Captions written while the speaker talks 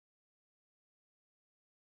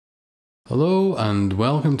Hello and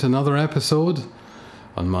welcome to another episode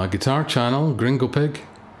on my guitar channel, Gringo Pig.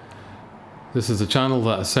 This is a channel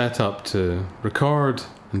that I set up to record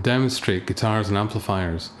and demonstrate guitars and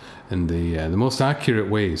amplifiers in the most accurate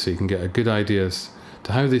way, so you can get a good idea as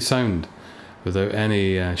to how they sound without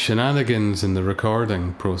any shenanigans in the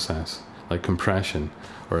recording process, like compression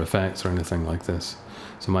or effects or anything like this.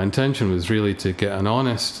 So my intention was really to get an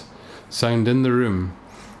honest sound in the room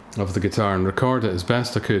of the guitar and record it as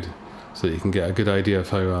best I could, so that you can get a good idea of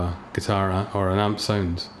how a guitar or an amp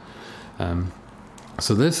sounds.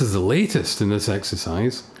 So this is the latest in this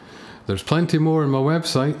exercise. There's plenty more on my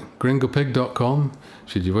website, gringopig.com,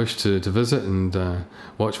 should you wish to visit and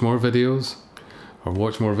watch more videos, or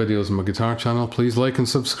watch more videos on my guitar channel. Please like and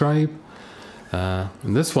subscribe.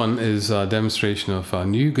 And this one is a demonstration of a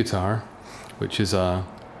new guitar, which is a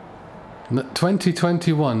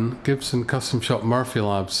 2021 Gibson Custom Shop Murphy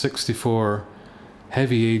Lab 64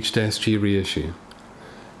 heavy aged SG reissue.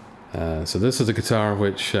 So this is a guitar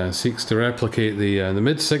which seeks to replicate the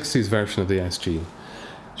mid-60s version of the SG,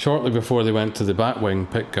 shortly before they went to the batwing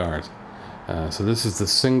pickguard. So this is the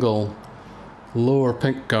single lower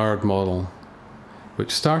pickguard model,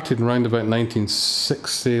 which started around about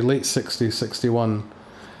 1960, late 60s, 61.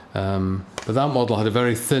 But that model had a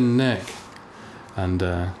very thin neck,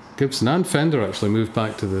 and Gibson and Fender actually moved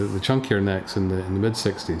back to the chunkier necks in the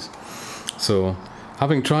mid-60s. So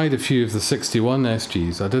having tried a few of the 61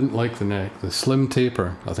 SGs, I didn't like the neck, the slim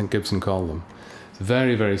taper, I think Gibson called them. It's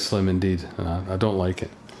very, very slim indeed, and I don't like it.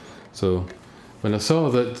 So when I saw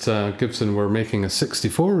that Gibson were making a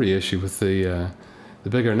 64 reissue with the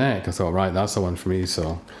bigger neck, I thought, right, that's the one for me.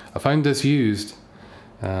 So I found this used,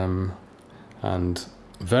 and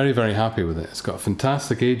very, very happy with it. It's got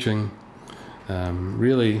fantastic aging,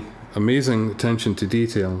 really amazing attention to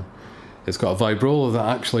detail. It's got a vibrola that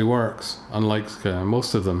actually works, unlike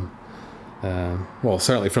most of them. Well,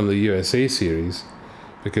 certainly from the USA series,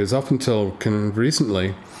 because up until kind of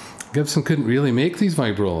recently, Gibson couldn't really make these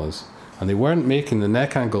vibrolas, and they weren't making the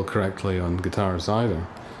neck angle correctly on guitars either.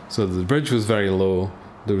 So the bridge was very low,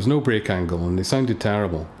 there was no break angle, and they sounded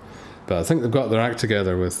terrible. But I think they've got their act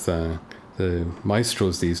together with the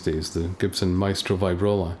Maestros these days, the Gibson Maestro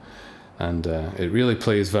vibrola, and it really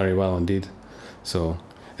plays very well indeed. So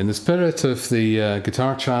in the spirit of the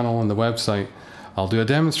guitar channel and the website, I'll do a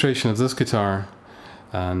demonstration of this guitar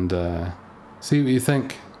and see what you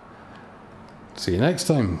think. See you next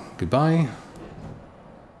time. Goodbye.